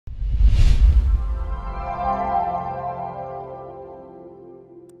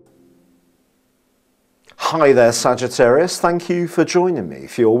Hi there, Sagittarius. Thank you for joining me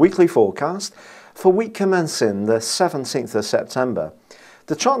for your weekly forecast for week commencing the 17th of September.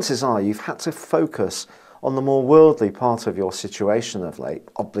 The chances are you've had to focus on the more worldly part of your situation of late,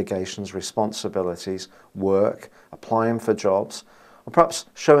 obligations, responsibilities, work, applying for jobs, or perhaps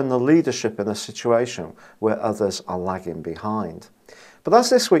showing the leadership in a situation where others are lagging behind. But as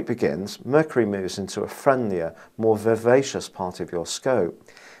this week begins, Mercury moves into a friendlier, more vivacious part of your scope.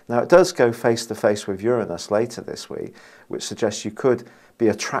 Now it does go face to face with Uranus later this week, which suggests you could be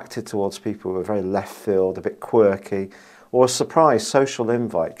attracted towards people who are very left field, a bit quirky, or a surprise social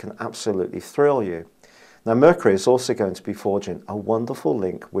invite can absolutely thrill you. Now Mercury is also going to be forging a wonderful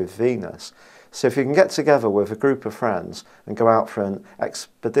link with Venus. So if you can get together with a group of friends and go out for an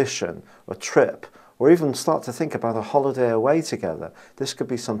expedition or trip, or even start to think about a holiday away together, this could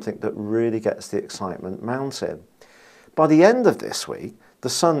be something that really gets the excitement mounting. By the end of this week, the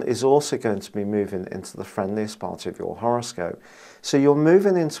Sun is also going to be moving into the friendliest part of your horoscope. So you're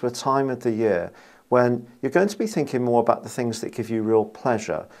moving into a time of the year when you're going to be thinking more about the things that give you real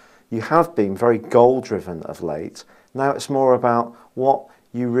pleasure. You have been very goal-driven of late. Now it's more about what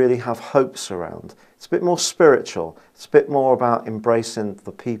you really have hopes around. It's a bit more spiritual. It's a bit more about embracing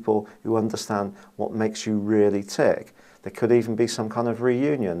the people who understand what makes you really tick. There could even be some kind of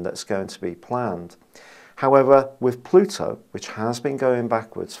reunion that's going to be planned. However, with Pluto, which has been going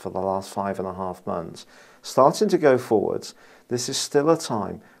backwards for the last 5.5 months, starting to go forwards, this is still a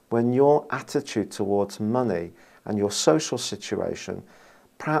time when your attitude towards money and your social situation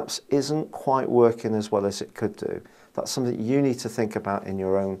perhaps isn't quite working as well as it could do. That's something you need to think about in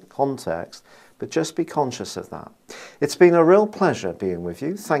your own context, but just be conscious of that. It's been a real pleasure being with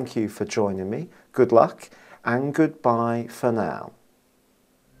you. Thank you for joining me. Good luck and goodbye for now.